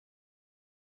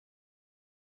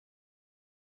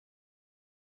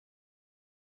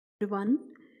Everyone,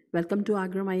 welcome to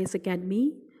Agram IS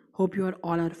Academy. Hope you are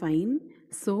all are fine.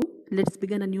 So let's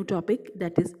begin a new topic,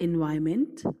 that is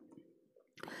environment.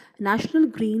 National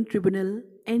Green Tribunal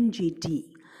NGT.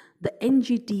 The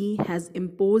NGT has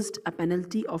imposed a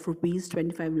penalty of rupees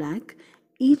 25 lakh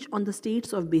each on the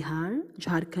states of Bihar,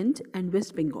 Jharkhand and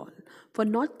West Bengal for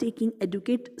not taking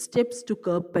adequate steps to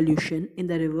curb pollution in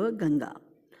the river Ganga.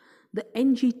 The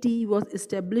NGT was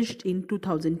established in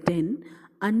 2010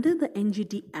 under the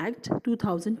NGT Act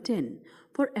 2010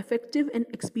 for effective and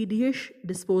expeditious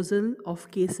disposal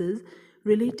of cases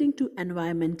relating to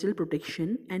environmental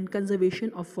protection and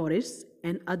conservation of forests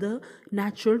and other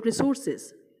natural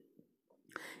resources.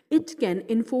 It can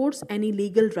enforce any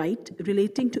legal right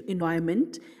relating to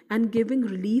environment and giving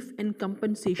relief and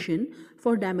compensation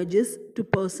for damages to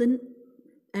person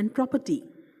and property.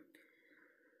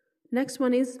 Next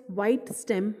one is white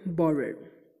stem borer.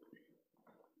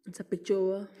 It's a picture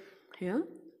over here.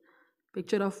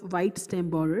 Picture of white stem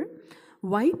borer.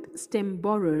 White stem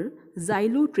borer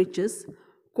Xylotrichus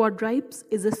quadripes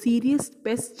is a serious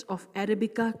pest of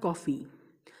Arabica coffee,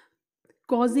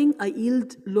 causing a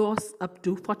yield loss up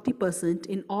to 40%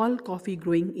 in all coffee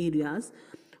growing areas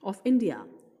of India.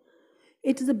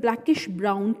 It is a blackish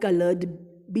brown colored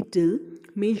beetle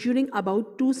measuring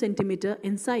about 2 centimeters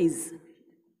in size.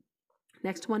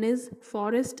 Next one is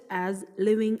forest as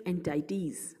living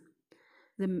entities.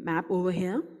 The map over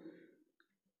here.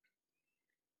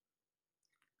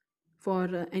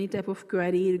 For any type of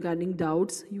query regarding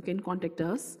doubts, you can contact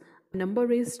us.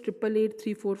 Number is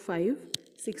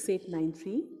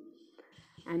 8883456893.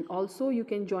 And also you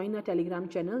can join our Telegram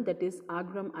channel, that is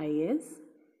Agram IAS.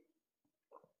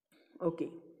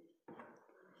 Okay.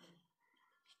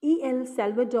 El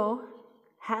Salvador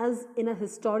has, in a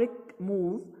historic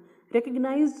move,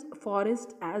 recognized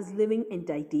forests as living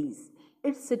entities.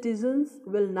 Its citizens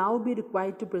will now be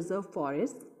required to preserve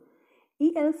forests.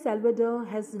 El Salvador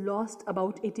has lost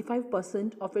about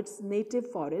 85% of its native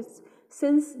forests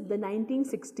since the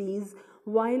 1960s,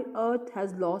 while Earth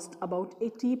has lost about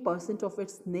 80% of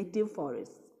its native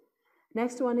forests.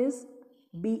 Next one is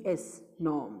BS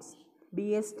norms.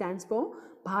 BS stands for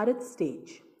Bharat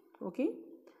Stage. Okay.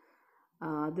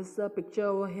 This is a picture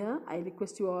over here. I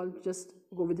request you all just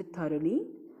go with it thoroughly.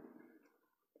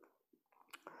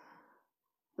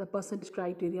 The percentage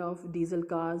criteria of diesel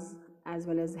cars as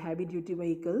well as heavy duty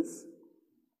vehicles.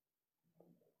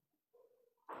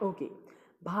 Okay.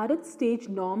 Bharat stage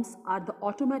norms are the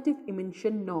automotive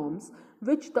emission norms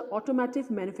which the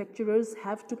automotive manufacturers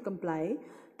have to comply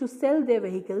to sell their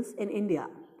vehicles in India.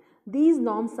 These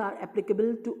norms are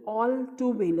applicable to all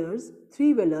two-wheelers,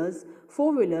 three-wheelers,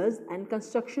 four-wheelers and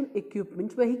construction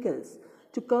equipment vehicles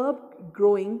to curb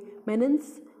growing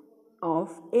menace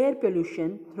of air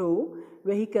pollution through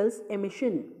vehicles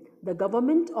emission. The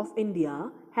government of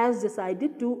India has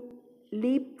decided to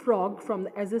leapfrog from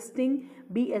the existing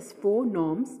BS4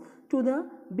 norms to the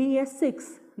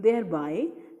BS6,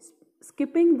 thereby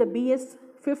skipping the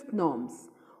BS5 norms.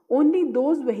 Only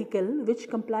those vehicles which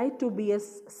comply to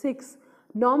BS6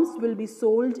 norms will be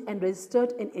sold and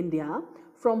registered in India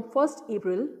from 1st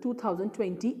April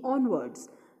 2020 onwards.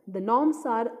 The norms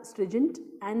are stringent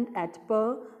and at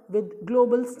par with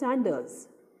global standards.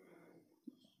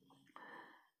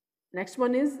 Next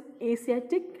one is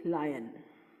Asiatic lion.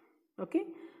 Okay,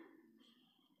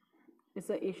 it's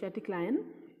an Asiatic lion.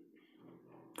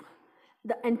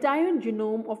 The entire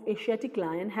genome of Asiatic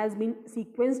lion has been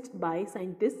sequenced by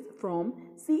scientists from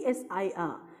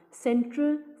CSIR,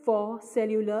 Centre for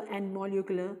Cellular and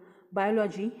Molecular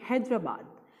Biology, Hyderabad.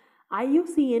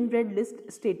 IUCN Red List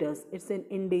status, it's an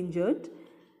endangered,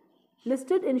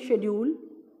 listed in Schedule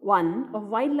 1 of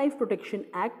Wildlife Protection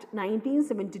Act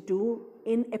 1972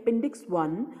 in Appendix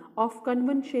 1 of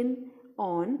Convention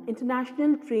on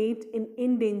International Trade in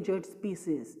Endangered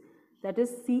Species, that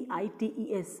is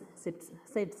CITES sits.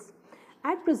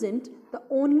 At present, the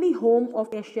only home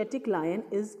of Asiatic lion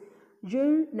is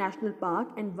Gir National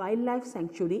Park and Wildlife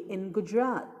Sanctuary in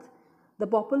Gujarat. The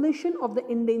population of the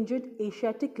endangered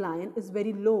Asiatic lion is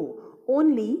very low.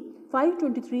 Only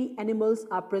 523 animals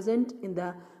are present in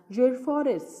the Gir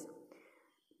forests.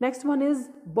 Next one is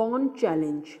Bond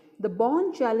Challenge. The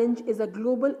Bond Challenge is a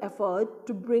global effort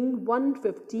to bring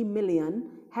 150 million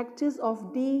hectares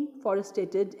of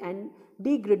deforested and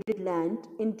degraded land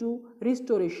into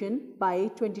restoration by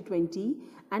 2020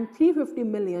 and 350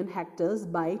 million hectares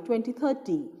by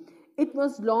 2030. It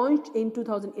was launched in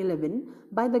 2011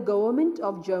 by the government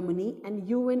of Germany and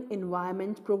UN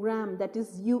Environment Programme, that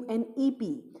is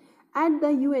UNEP, at the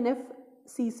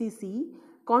UNFCCC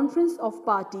Conference of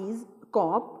Parties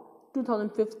COP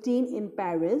 2015 in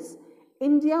Paris.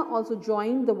 India also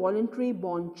joined the voluntary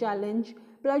bond challenge,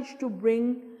 pledged to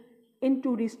bring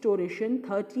into restoration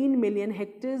 13 million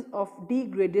hectares of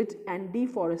degraded and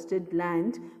deforested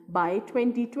land by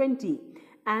 2020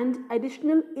 and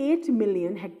additional 8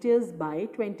 million hectares by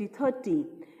 2030.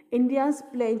 India's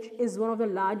pledge is one of the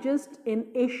largest in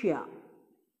Asia.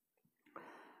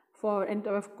 For any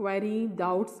type of query,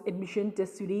 doubts, admission,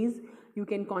 test series, you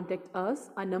can contact us.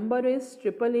 Our number is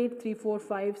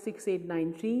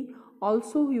 8883456893.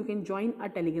 Also, you can join our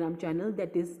Telegram channel,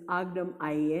 that is Agram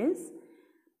IAS.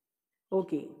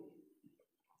 Okay.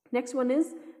 Next one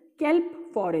is kelp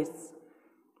forests.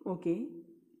 Okay.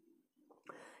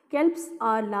 Kelps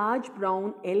are large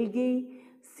brown algae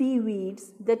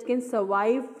seaweeds that can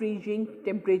survive freezing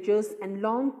temperatures and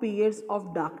long periods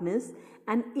of darkness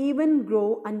and even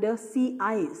grow under sea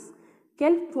ice.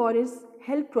 Kelp forests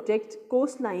help protect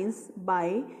coastlines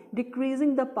by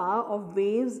decreasing the power of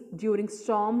waves during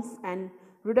storms and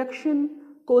reduction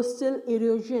coastal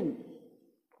erosion.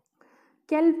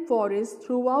 Kelp forests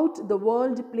throughout the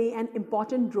world play an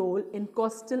important role in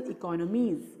coastal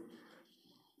economies,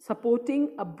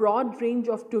 supporting a broad range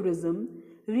of tourism,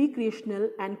 recreational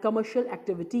and commercial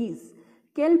activities.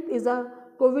 Kelp is a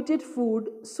coveted food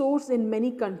source in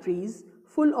many countries,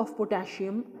 full of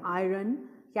potassium, iron,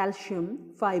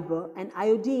 calcium, fiber and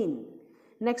iodine.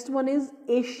 Next one is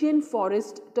Asian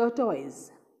forest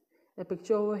tortoise. A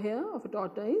picture over here of a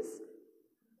tortoise.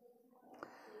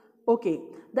 Okay,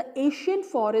 the Asian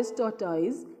forest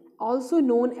tortoise, also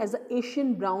known as the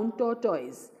Asian brown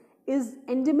tortoise, is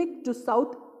endemic to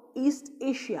Southeast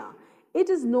Asia. It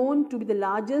is known to be the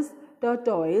largest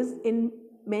tortoise in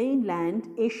mainland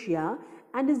Asia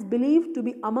and is believed to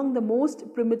be among the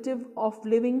most primitive of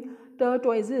living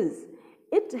tortoises.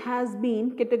 It has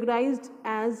been categorized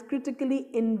as critically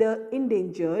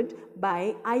endangered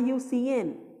by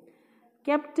IUCN.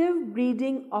 Captive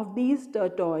breeding of these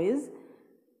tortoise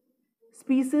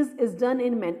species is done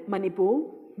in Manipur,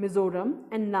 Mizoram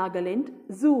and Nagaland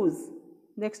zoos.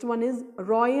 Next one is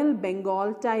Royal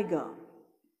Bengal tiger.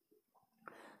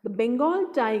 The Bengal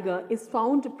tiger is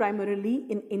found primarily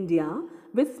in India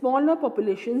with smaller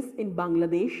populations in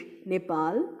Bangladesh,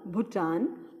 Nepal, Bhutan,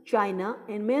 China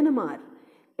and Myanmar.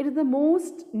 It is the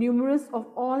most numerous of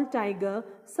all tiger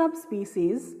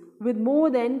subspecies with more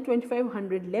than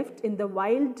 2,500 left in the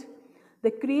wild. The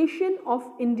creation of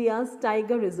India's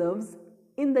tiger reserves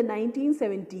in the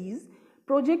 1970s,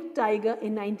 Project Tiger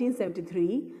in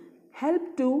 1973,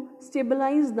 helped to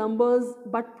stabilize numbers,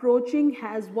 but poaching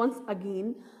has once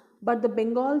again put the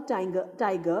Bengal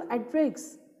tiger at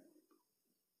risk.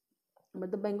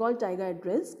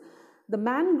 The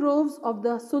mangroves of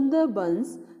the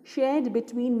Sundarbans, shared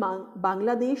between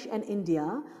Bangladesh and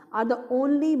India, are the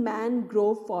only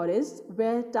mangrove forests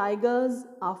where tigers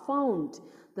are found.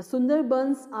 The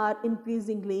Sundarbans are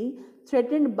increasingly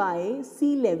threatened by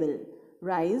sea level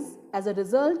rise as a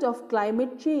result of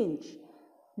climate change.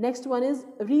 Next one is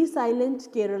Resilient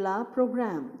Kerala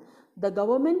program. The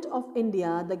Government of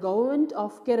India, the Government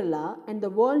of Kerala and the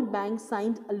World Bank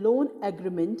signed a loan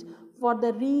agreement for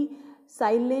the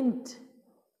Resilient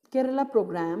Kerala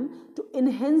program to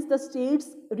enhance the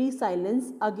state's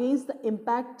resilience against the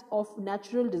impact of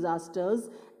natural disasters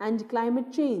and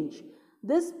climate change.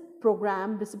 This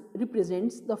program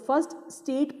represents the first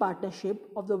state partnership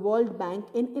of the World Bank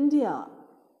in India.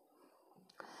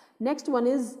 Next one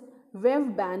is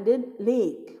Wave-banded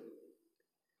lake.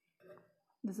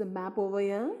 This is a map over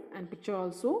here and picture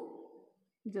also.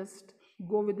 Just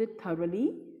go with it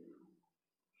thoroughly.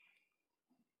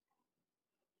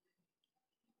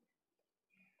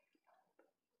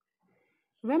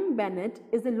 Wembanet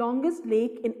is the longest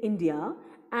lake in India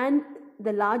and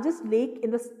the largest lake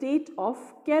in the state of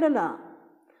Kerala.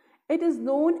 It is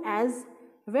known as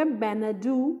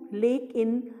Wembanadu Lake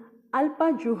in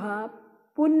Alpajuha,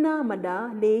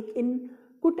 Punnamada Lake in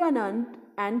Kuttanad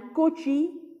and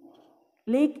Kochi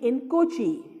Lake in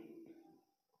Kochi.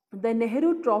 The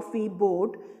Nehru Trophy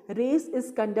boat race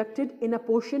is conducted in a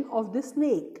portion of this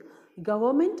lake.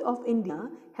 Government of India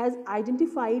has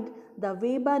identified the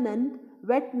Wembanad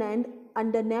wetland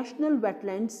under National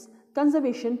Wetlands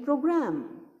Conservation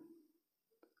Program.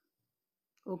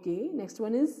 Okay, next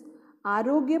one is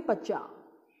Arogya Pacha.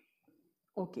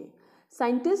 Okay,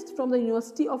 scientists from the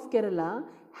University of Kerala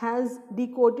has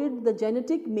decoded the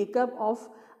genetic makeup of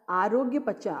Arogya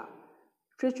Pacha,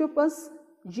 Trichopus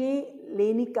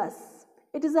jalanicus.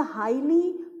 It is a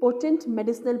highly potent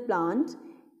medicinal plant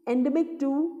endemic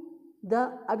to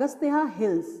the Agastya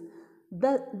Hills.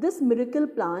 This miracle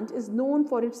plant is known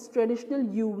for its traditional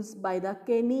use by the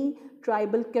Keni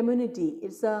tribal community.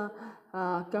 It's a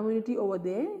community over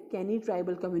there, Kenny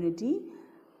tribal community,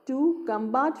 to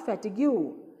combat fatigue.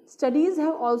 Studies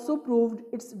have also proved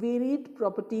its varied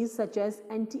properties such as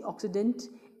antioxidant,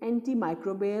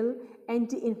 antimicrobial,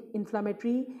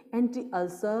 anti-inflammatory,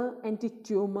 anti-ulcer,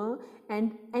 anti-tumor,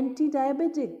 and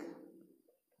anti-diabetic.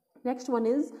 Next one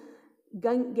is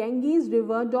Ganges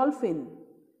River dolphin.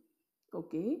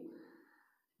 Okay.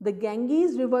 The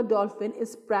Ganges River dolphin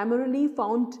is primarily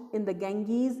found in the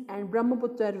Ganges and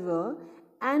Brahmaputra River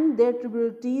and their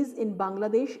tributaries in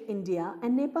Bangladesh, India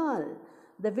and Nepal.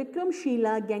 The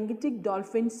Vikramshila Gangetic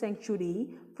Dolphin Sanctuary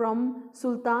from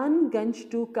Sultanganj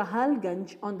to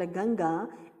Kahalganj on the Ganga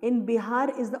in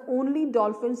Bihar is the only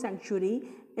dolphin sanctuary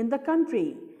in the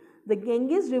country. The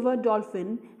Ganges River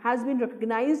dolphin has been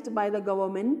recognized by the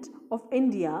Government of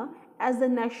India as the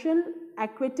national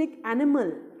aquatic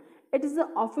animal. It is the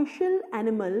official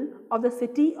animal of the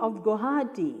city of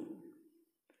Guwahati.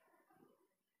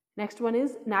 Next one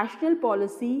is National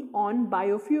Policy on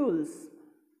Biofuels.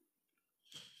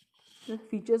 The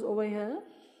features over here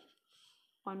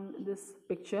on this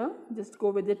picture, just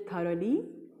go with it thoroughly.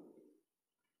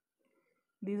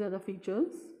 These are the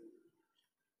features.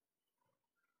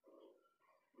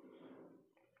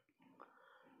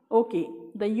 Okay,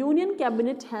 the Union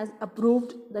Cabinet has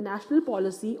approved the National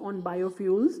Policy on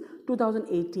Biofuels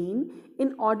 2018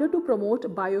 in order to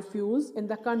promote biofuels in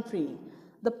the country.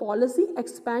 The policy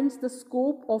expands the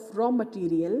scope of raw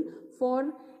material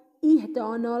for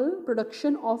ethanol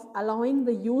production of allowing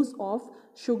the use of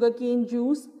sugarcane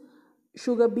juice,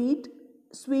 sugar beet,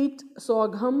 sweet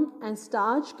sorghum and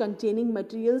starch containing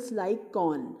materials like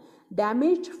corn,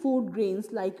 damaged food grains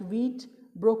like wheat,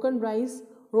 broken rice,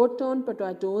 rotten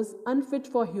potatoes unfit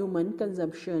for human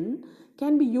consumption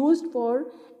can be used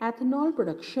for ethanol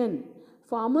production.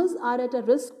 Farmers are at a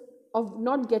risk of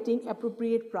not getting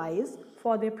appropriate price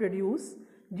for their produce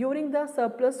during the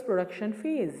surplus production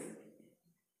phase.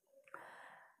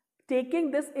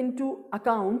 Taking this into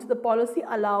account, the policy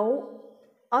allows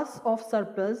us of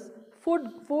surplus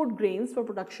food grains for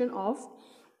production of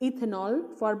ethanol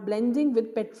for blending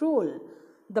with petrol.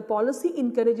 The policy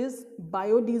encourages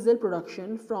biodiesel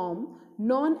production from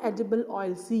non-edible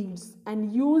oil seeds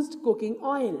and used cooking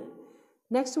oil.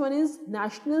 Next one is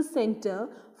National Center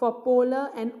for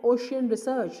Polar and Ocean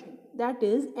Research, that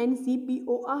is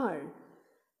NCPOR.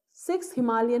 6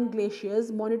 Himalayan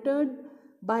glaciers monitored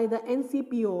by the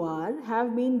NCPOR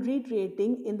have been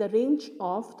retreating in the range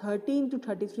of 13 to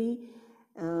 33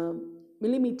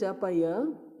 millimeter per year.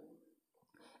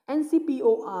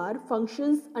 NCPOR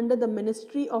functions under the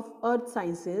Ministry of Earth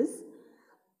Sciences.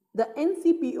 The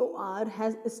NCPOR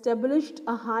has established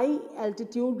a high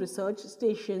altitude research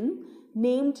station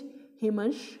named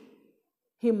Himansh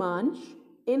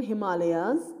in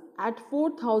Himalayas at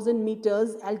 4,000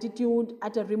 meters altitude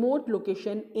at a remote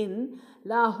location in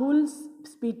Lahul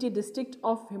Spiti district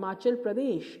of Himachal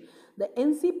Pradesh. The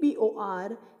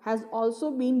NCPOR has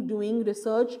also been doing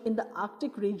research in the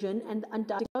Arctic region and the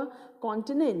Antarctica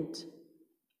continent.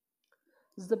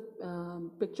 This is the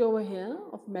picture over here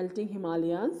of melting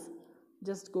Himalayas.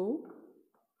 Just go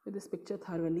with this picture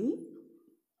thoroughly.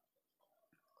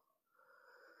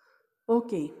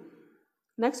 Okay.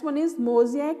 Next one is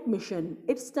Mosaic Mission.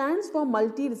 It stands for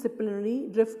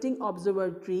Multidisciplinary Drifting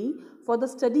Observatory for the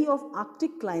study of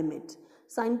Arctic climate.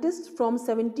 Scientists from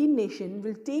 17 nations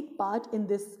will take part in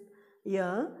this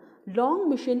year-long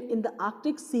mission in the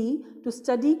Arctic Sea to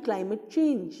study climate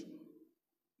change.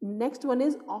 Next one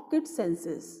is Orchid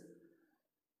Census.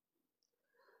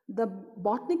 The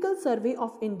Botanical Survey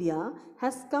of India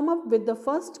has come up with the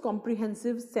first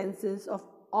comprehensive census of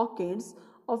orchids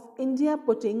of India,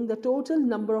 putting the total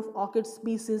number of orchid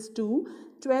species to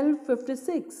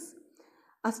 1256.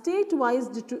 A state-wise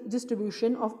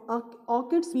distribution of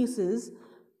orchid species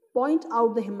point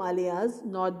out the Himalayas,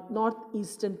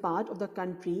 northeastern part of the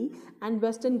country, and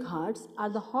Western Ghats are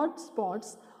the hot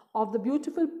spots of the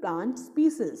beautiful plant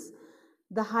species.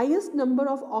 The highest number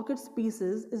of orchid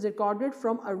species is recorded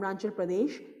from Arunachal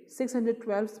Pradesh,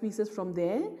 612 species from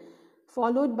there,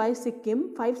 followed by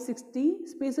Sikkim, 560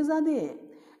 species are there.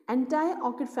 Entire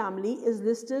orchid family is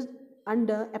listed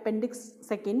under Appendix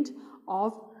 2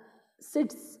 of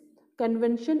CITES,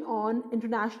 Convention on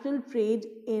International Trade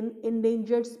in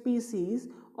Endangered Species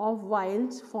of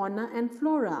Wild Fauna and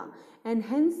Flora, and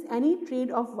hence any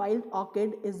trade of wild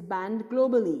orchid is banned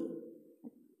globally.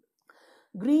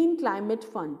 Green Climate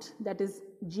Fund, that is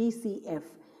GCF.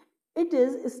 It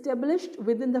is established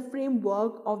within the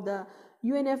framework of the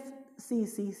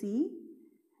UNFCCC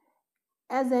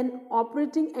As an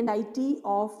operating entity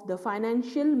of the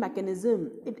financial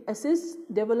mechanism, it assists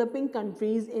developing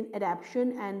countries in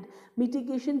adaptation and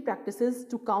mitigation practices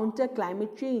to counter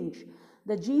climate change.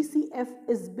 The GCF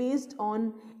is based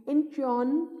on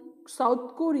Incheon,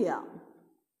 South Korea.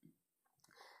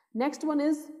 Next one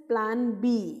is Plan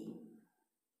B.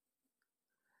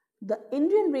 The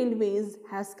Indian Railways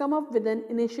has come up with an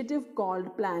initiative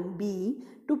called Plan B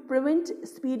to prevent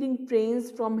speeding trains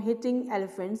from hitting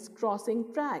elephants crossing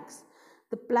tracks.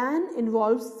 The plan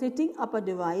involves setting up a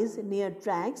device near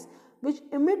tracks which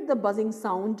emit the buzzing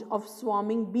sound of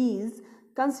swarming bees,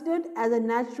 considered as a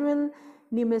natural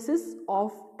nemesis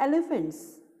of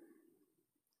elephants.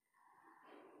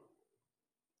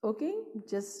 Okay,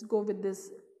 just go with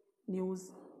this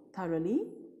news thoroughly.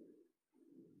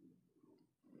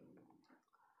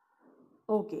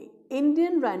 Okay,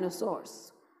 Indian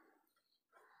rhinoceros.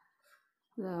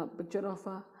 The picture of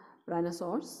a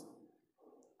rhinoceros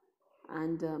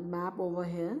and a map over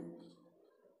here.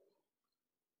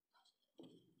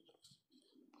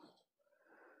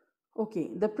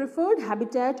 Okay, the preferred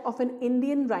habitat of an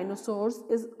Indian rhinoceros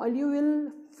is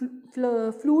alluvial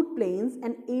flood plains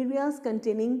and areas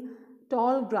containing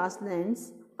tall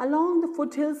grasslands along the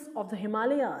foothills of the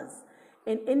Himalayas.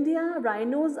 In India,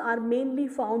 rhinos are mainly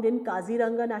found in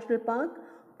Kaziranga National Park,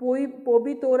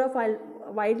 Pobitora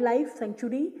Wildlife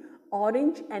Sanctuary,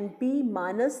 Orange NP,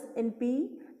 Manas NP,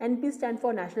 NP stand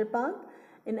for National Park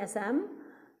in Assam,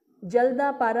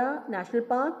 Jaldapara National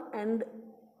Park and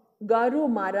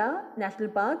Garumara National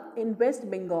Park in West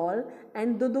Bengal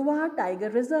and Dudhwa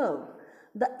Tiger Reserve.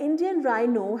 The Indian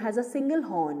rhino has a single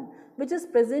horn which is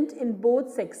present in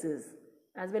both sexes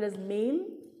as well as male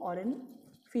or in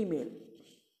female.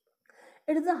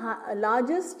 It is the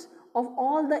largest of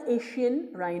all the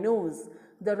Asian rhinos.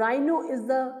 The rhino is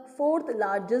the fourth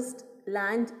largest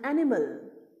land animal.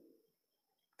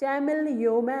 Tamil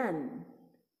yeoman.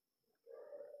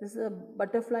 This is a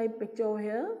butterfly picture over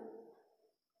here.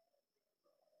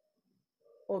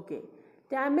 Okay.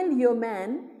 Tamil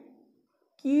yeoman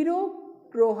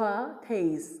Chiroproha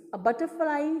thais, a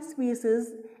butterfly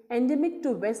species endemic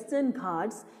to Western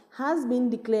Ghats, has been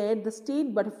declared the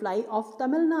state butterfly of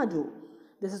Tamil Nadu.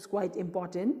 This is quite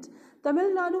important.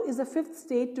 Tamil Nadu is the fifth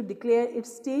state to declare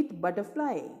its state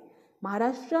butterfly.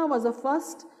 Maharashtra was the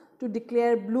first to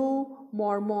declare blue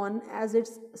mormon as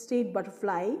its state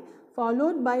butterfly,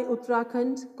 followed by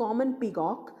Uttarakhand common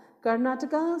peacock,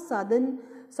 Karnataka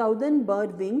southern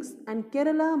bird wings and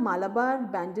Kerala Malabar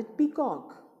banded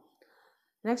peacock.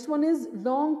 Next one is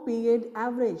long period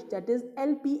average, that is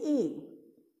LPA.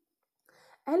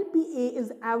 LPA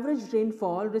is average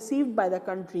rainfall received by the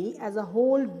country as a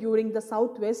whole during the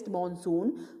southwest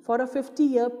monsoon for a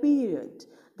 50-year period.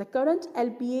 The current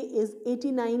LPA is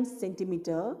 89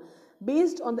 centimeter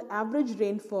based on the average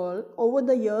rainfall over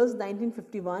the years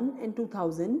 1951 and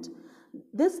 2000.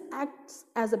 This acts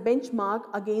as a benchmark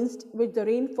against which the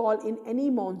rainfall in any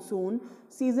monsoon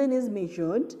season is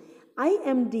measured.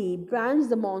 IMD brands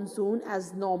the monsoon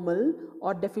as normal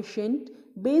or deficient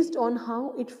based on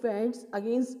how it fares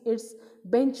against its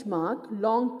benchmark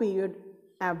long period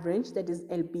average, that is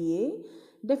LPA.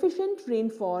 Deficient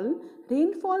rainfall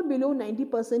below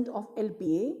 90% of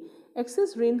LPA,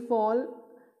 excess rainfall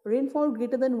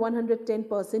greater than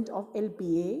 110% of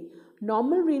LPA,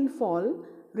 normal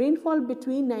rainfall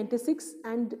between 96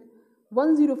 and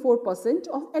 104%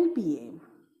 of LPA.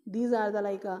 These are the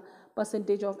like a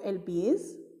percentage of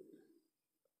LPAs.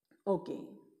 Okay.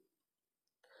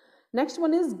 Next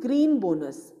one is green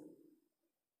bonus.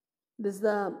 This is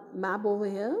the map over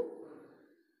here.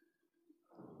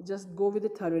 Just go with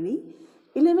it thoroughly.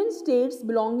 11 states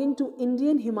belonging to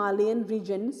Indian Himalayan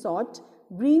region sought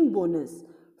green bonus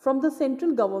from the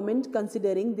central government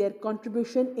considering their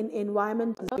contribution in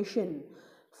environment conservation.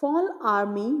 Fall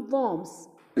army worms.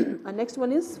 Next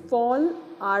one is fall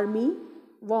army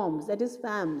worms, that is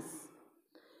FAMS.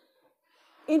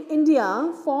 In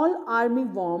India, fall army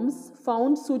worms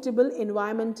found suitable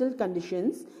environmental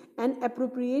conditions and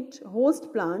appropriate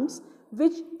host plants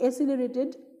which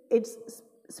accelerated its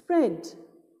spread.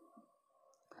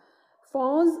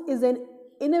 FAWS is an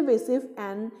invasive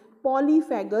and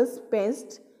polyphagous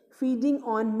pest feeding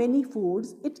on many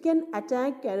foods. It can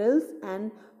attack carrots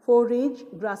and forage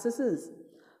grasses.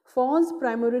 FAWS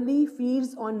primarily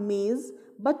feeds on maize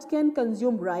but can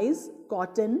consume rice,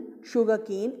 cotton,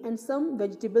 sugarcane and some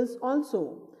vegetables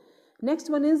also.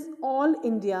 Next one is All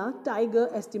India Tiger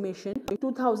Estimation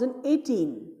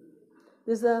 2018.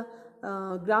 This is a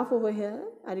graph over here.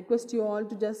 I request you all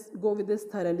to just go with this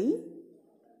thoroughly.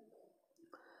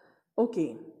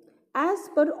 Okay. As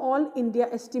per All India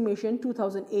Estimation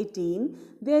 2018,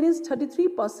 there is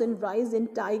 33% rise in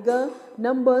tiger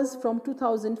numbers from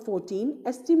 2014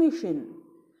 estimation.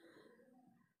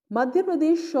 Madhya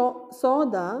Pradesh saw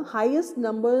the highest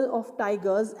number of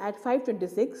tigers at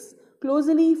 526,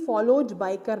 closely followed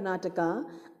by Karnataka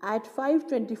at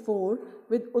 524,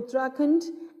 with Uttarakhand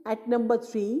at number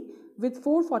 3 with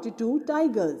 442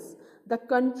 tigers. The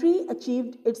country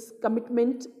achieved its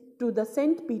commitment to the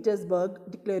St. Petersburg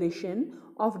Declaration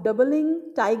of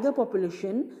doubling tiger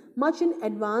population much in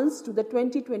advance to the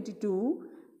 2022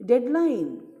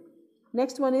 deadline.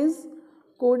 Next one is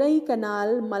Kodai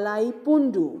Canal Malai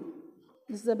Pundu.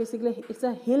 This is basically it's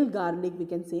a hill garlic, we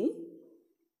can say.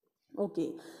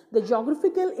 Okay, the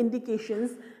geographical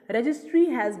indications registry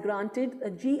has granted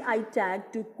a GI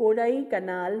tag to Kodai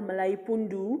Canal Malai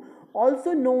Pundu,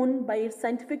 also known by its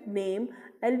scientific name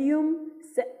Allium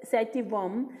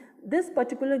sativum. This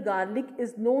particular garlic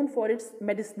is known for its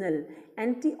medicinal,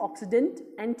 antioxidant,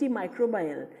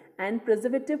 antimicrobial, and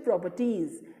preservative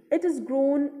properties. It is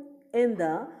grown in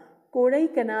the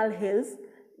Kodai Canal Hills,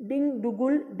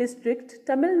 Dingdugul district,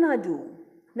 Tamil Nadu.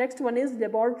 Next one is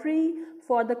Laboratory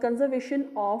for the Conservation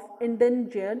of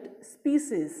Endangered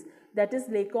Species, that is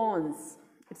LACONS.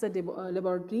 It's a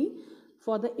laboratory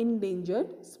for the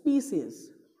endangered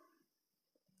species.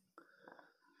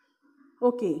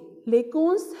 Okay,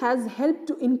 LACONS has helped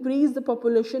to increase the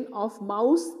population of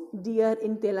mouse deer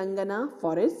in Telangana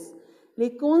forests.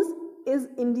 LACONS is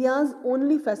India's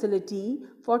only facility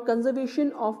for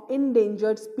conservation of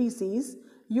endangered species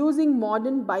using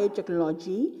modern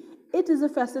biotechnology. It is a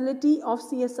facility of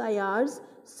CSIR's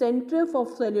Center for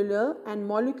Cellular and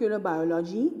Molecular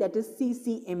Biology, that is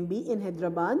CCMB in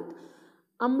Hyderabad.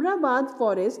 Amrabad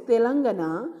Forest,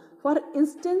 Telangana, for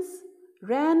instance,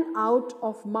 ran out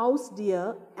of mouse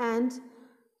deer, and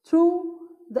through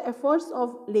the efforts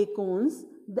of LACONS,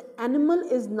 the animal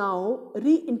is now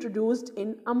reintroduced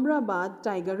in Amrabad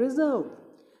Tiger Reserve.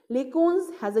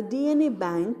 LACONS has a DNA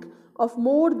bank of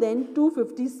more than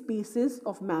 250 species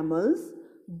of mammals,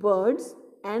 birds,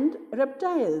 and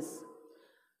reptiles.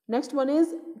 Next one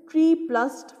is tree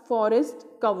plus forest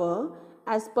cover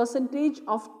as percentage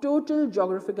of total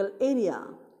geographical area.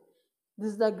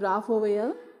 This is the graph over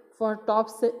here for top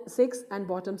 6 and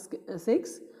bottom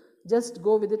 6. Just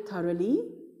go with it thoroughly.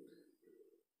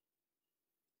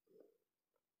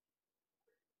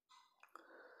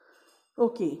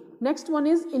 Okay, next one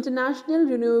is International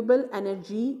Renewable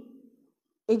Energy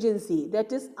Agency,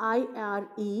 that is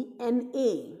IRENA.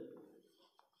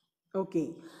 Okay,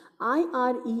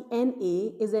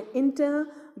 IRENA is an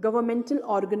intergovernmental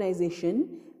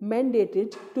organization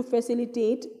mandated to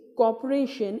facilitate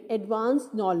cooperation, advance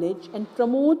knowledge, and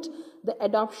promote the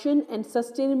adoption and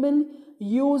sustainable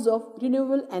use of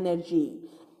renewable energy.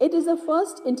 It is the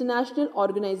first international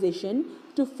organization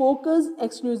to focus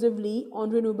exclusively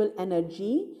on renewable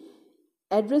energy,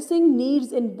 addressing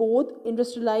needs in both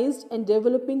industrialized and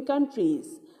developing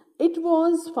countries. It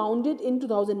was founded in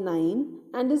 2009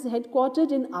 and is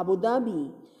headquartered in Abu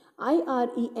Dhabi.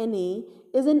 IRENA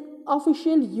is an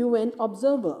official UN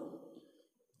observer.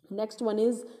 Next one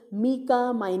is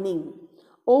mica mining.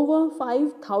 Over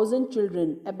 5,000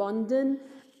 children abandon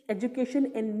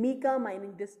education in mica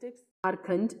mining districts,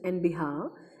 Jharkhand and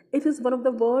Bihar. It is one of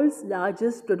the world's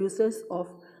largest producers of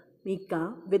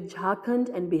mica, with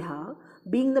Jharkhand and Bihar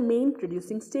being the main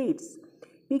producing states.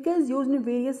 Mica is used in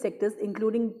various sectors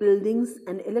including buildings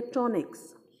and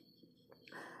electronics.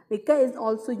 Mica is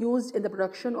also used in the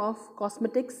production of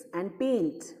cosmetics and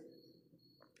paint.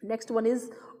 Next one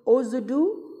is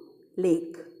Osudu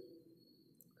Lake.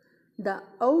 The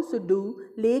Osudu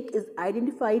Lake is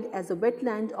identified as a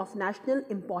wetland of national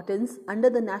importance under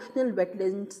the National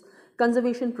Wetlands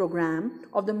Conservation Program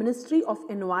of the Ministry of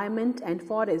Environment and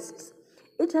Forests.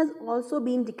 It has also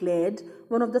been declared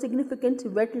one of the significant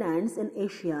wetlands in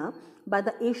Asia by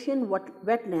the Asian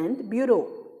Wetland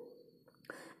Bureau.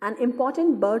 An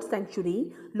important bird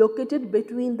sanctuary located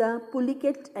between the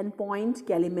Puliket and Point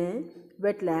Calumet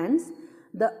wetlands,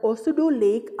 the Osudu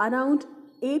Lake, around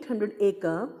 800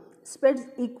 acres, spreads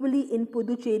equally in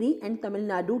Puducherry and Tamil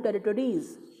Nadu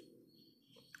territories.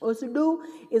 Osudu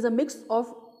is a mix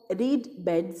of reed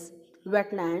beds,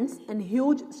 wetlands, and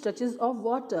huge stretches of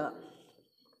water.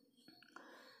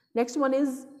 Next one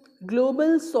is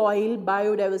Global Soil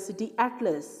Biodiversity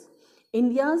Atlas.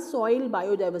 India's soil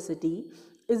biodiversity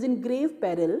is in grave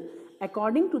peril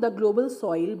according to the Global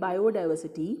Soil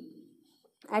Biodiversity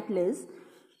Atlas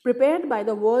prepared by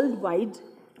the Worldwide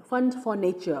Fund for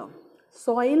Nature.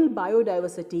 Soil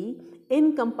biodiversity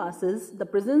encompasses the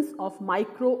presence of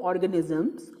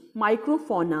microorganisms,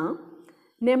 microfauna,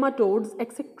 nematodes,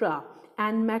 etc.,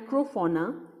 and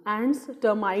macrofauna, ants,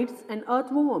 termites, and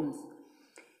earthworms.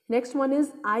 Next one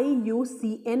is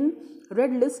IUCN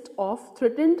Red List of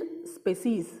Threatened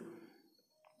Species.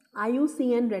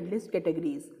 IUCN Red List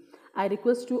categories. I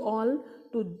request you all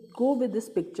to go with this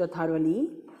picture thoroughly.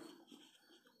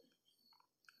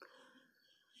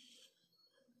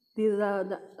 These are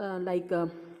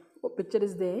the picture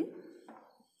is there,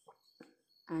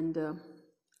 and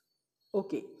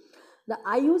okay. The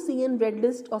IUCN Red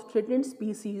List of Threatened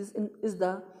Species is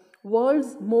the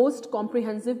world's most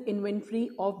comprehensive inventory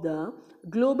of the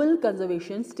global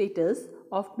conservation status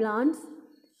of plants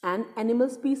and animal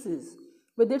species.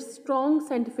 With its strong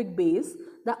scientific base,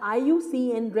 the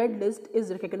IUCN Red List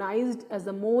is recognized as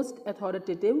the most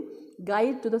authoritative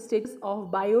guide to the status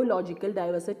of biological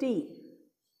diversity.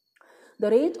 The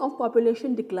rate of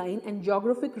population decline and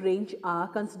geographic range are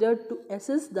considered to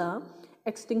assess the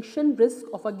extinction risk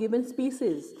of a given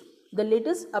species. The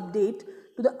latest update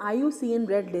to the IUCN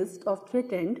Red List of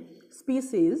Threatened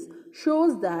Species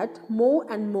shows that more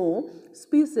and more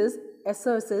species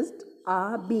assessed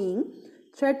are being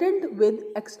threatened with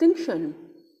extinction.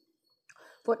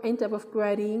 For any type of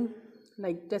query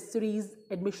like test series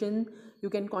admission, you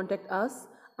can contact us.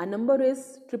 Our number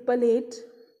is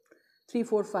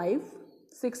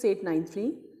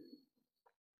 888-345-6893.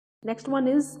 Next one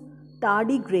is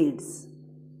tardigrades.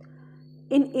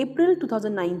 In April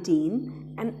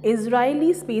 2019, an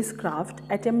Israeli spacecraft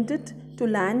attempted to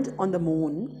land on the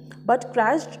moon but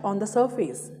crashed on the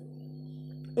surface.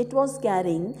 It was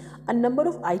carrying a number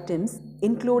of items,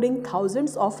 including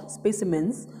thousands of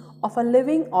specimens of a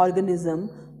living organism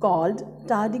called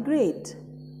tardigrade.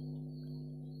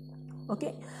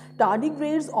 Okay,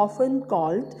 tardigrades, often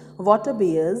called water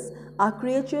bears, are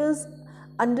creatures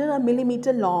under a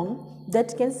millimeter long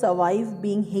that can survive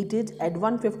being heated at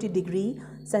 150 degrees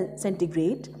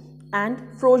centigrade and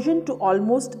frozen to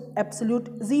almost absolute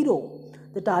zero.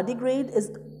 The tardigrade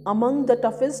is among the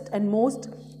toughest and most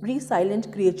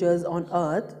resilient creatures on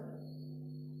Earth.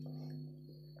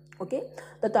 Okay,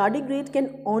 the tardigrade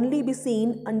can only be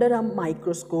seen under a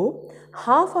microscope.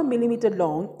 Half a millimeter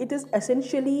long, it is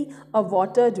essentially a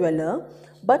water dweller,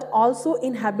 but also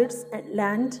inhabits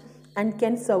land and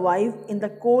can survive in the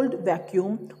cold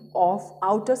vacuum of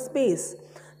outer space.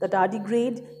 The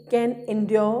tardigrade can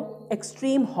endure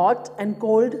extreme hot and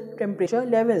cold temperature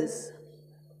levels.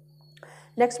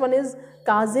 Next one is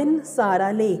Kazin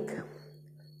Sara Lake.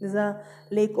 There's a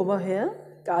lake over here,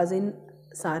 Kazin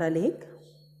Sara Lake.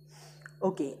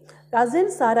 Okay, Kazin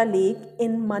Sara Lake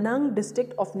in Manang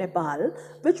district of Nepal,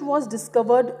 which was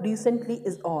discovered recently,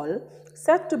 is all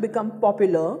set to become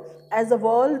popular as the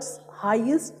world's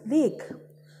highest lake.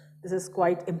 This is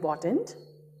quite important.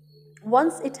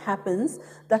 Once it happens,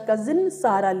 the Kazin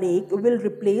Sara Lake will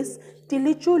replace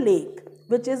Tilicho Lake,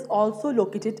 which is also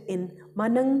located in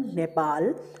Manang,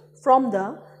 Nepal, from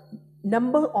the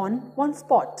number on one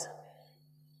spot.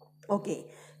 Okay,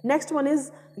 next one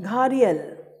is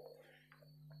Gharial.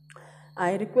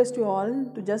 I request you all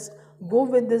to just go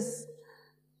with this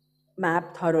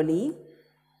map thoroughly.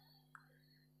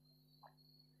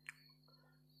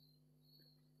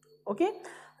 Okay,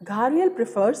 Gharial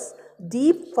prefers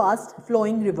deep,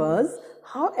 fast-flowing rivers.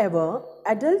 However,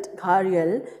 adult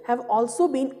gharial have also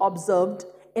been observed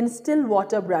in still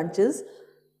water branches.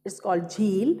 It's called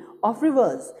jheel of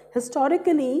rivers.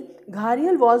 Historically,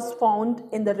 gharial was found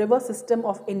in the river system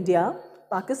of India,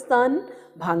 Pakistan,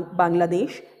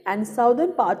 Bangladesh, and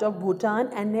southern part of Bhutan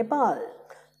and Nepal.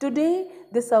 Today,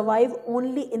 they survive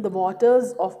only in the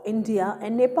waters of India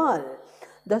and Nepal.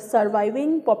 The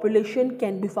surviving population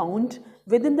can be found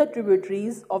within the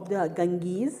tributaries of the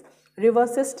Ganges river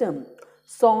system: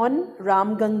 Son,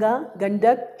 Ramganga,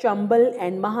 Gandak, Chambal,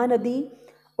 and Mahanadi,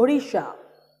 Odisha.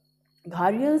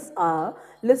 Gharials are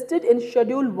listed in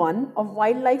Schedule 1 of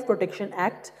Wildlife Protection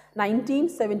Act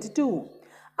 1972.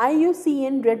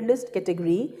 IUCN Red List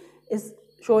category is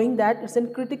showing that it's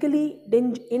in critically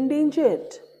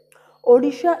endangered.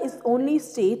 Odisha is only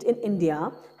state in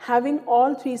India having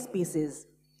all three species,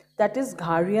 that is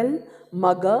gharial,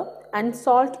 mugger, and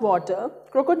saltwater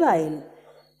crocodile.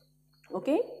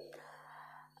 Okay.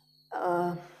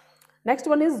 Next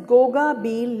one is Goga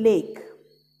Beel Lake.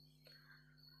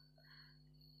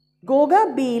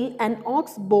 Goga Beel, an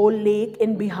ox-bowl lake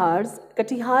in Bihar's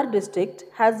Katihar district,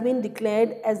 has been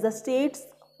declared as the state's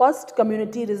first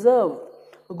community reserve.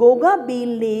 Goga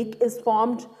Beel Lake is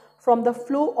formed from the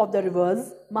flow of the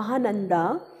rivers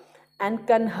Mahananda and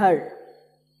Kanhar.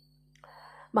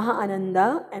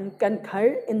 Mahananda and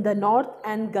Kankhar in the north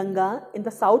and Ganga in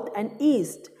the south and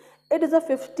east. It is a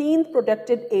 15th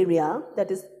protected area, that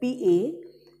is PA,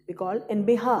 we call in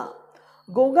Bihar.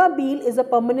 Goga Beel is a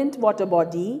permanent water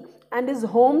body and is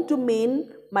home to main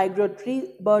migratory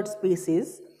bird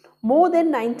species. More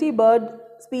than 90 bird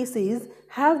species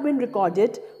have been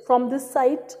recorded from this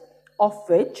site, of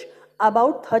which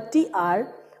about 30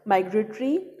 are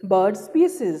migratory bird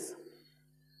species.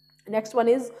 Next one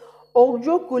is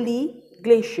Ogjo Kuli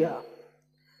Glacier.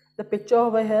 The picture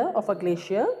over here of a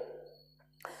glacier.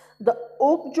 The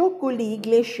Okjo Kuli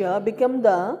Glacier became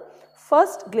the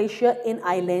first glacier in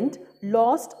Ireland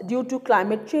lost due to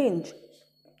climate change.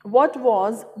 What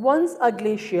was once a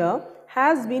glacier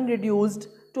has been reduced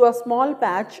to a small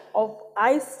patch of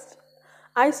ice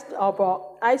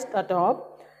atop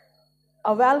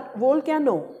a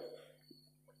volcano.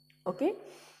 Okay.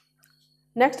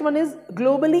 Next one is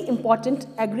globally important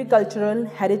agricultural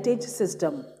heritage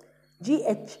system,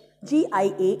 GIAHS.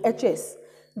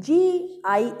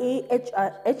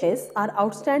 GIAHS are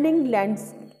outstanding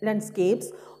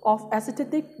landscapes of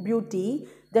aesthetic beauty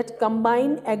that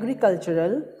combine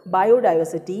agricultural,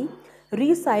 biodiversity,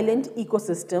 resilient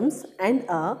ecosystems, and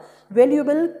a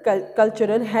valuable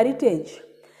cultural heritage.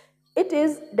 It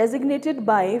is designated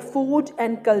by Food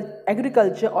and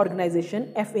Agriculture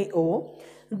Organization (FAO).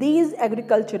 These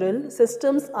agricultural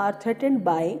systems are threatened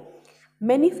by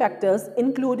many factors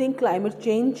including climate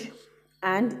change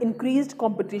and increased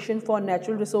competition for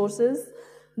natural resources.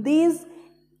 These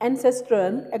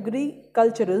ancestral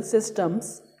agricultural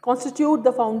systems constitute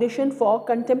the foundation for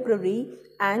contemporary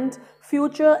and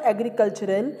future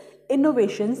agricultural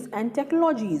innovations and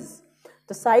technologies.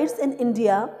 The sites in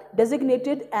India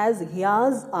designated as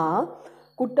HIAs are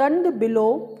Kutand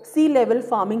below sea level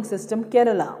farming system,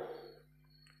 Kerala.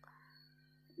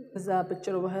 There's a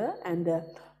picture over here. And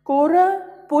Kora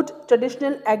put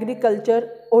traditional agriculture,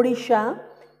 Odisha,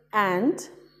 and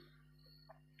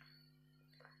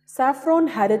saffron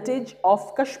heritage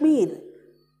of Kashmir.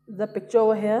 The picture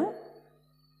over here.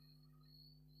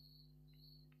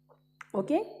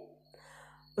 Okay.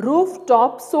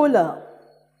 Rooftop solar.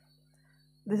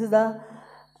 This is the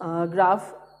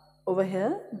graph over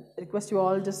here. I request you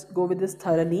all just go with this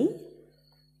thoroughly.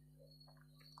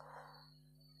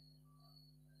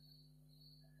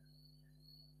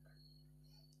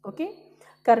 Okay.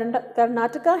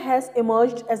 Karnataka has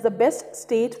emerged as the best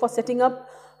state for setting up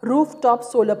rooftop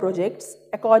solar projects.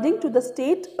 According to the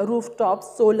State Rooftop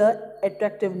Solar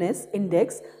Attractiveness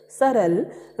Index, SARAL,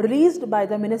 released by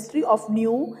the Ministry of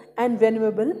New and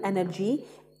Renewable Energy,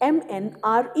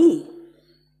 MNRE.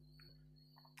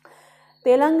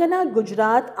 Telangana,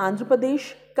 Gujarat, Andhra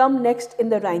Pradesh come next in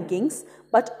the rankings,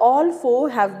 but all four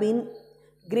have been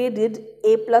graded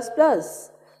A++.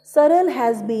 SARAL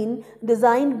has been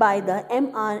designed by the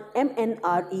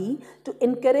MNRE to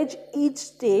encourage each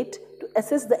state to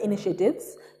assess the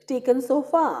initiatives taken so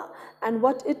far and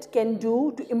what it can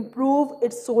do to improve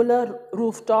its solar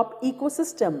rooftop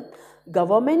ecosystem.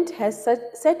 Government has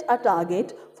set a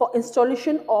target for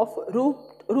installation of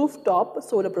rooftop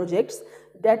solar projects,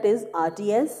 that is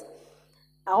RTS,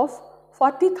 of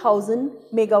 40,000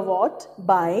 megawatt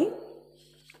by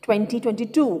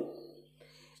 2022.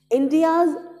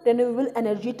 India's renewable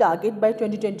energy target by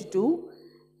 2022.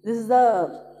 This is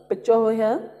the picture over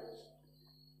here.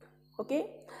 Okay.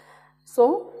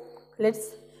 So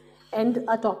let's end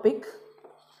our topic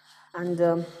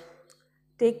and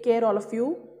take care all of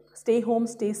you. Stay home,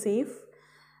 stay safe,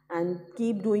 and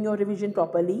keep doing your revision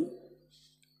properly.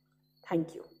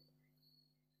 Thank you.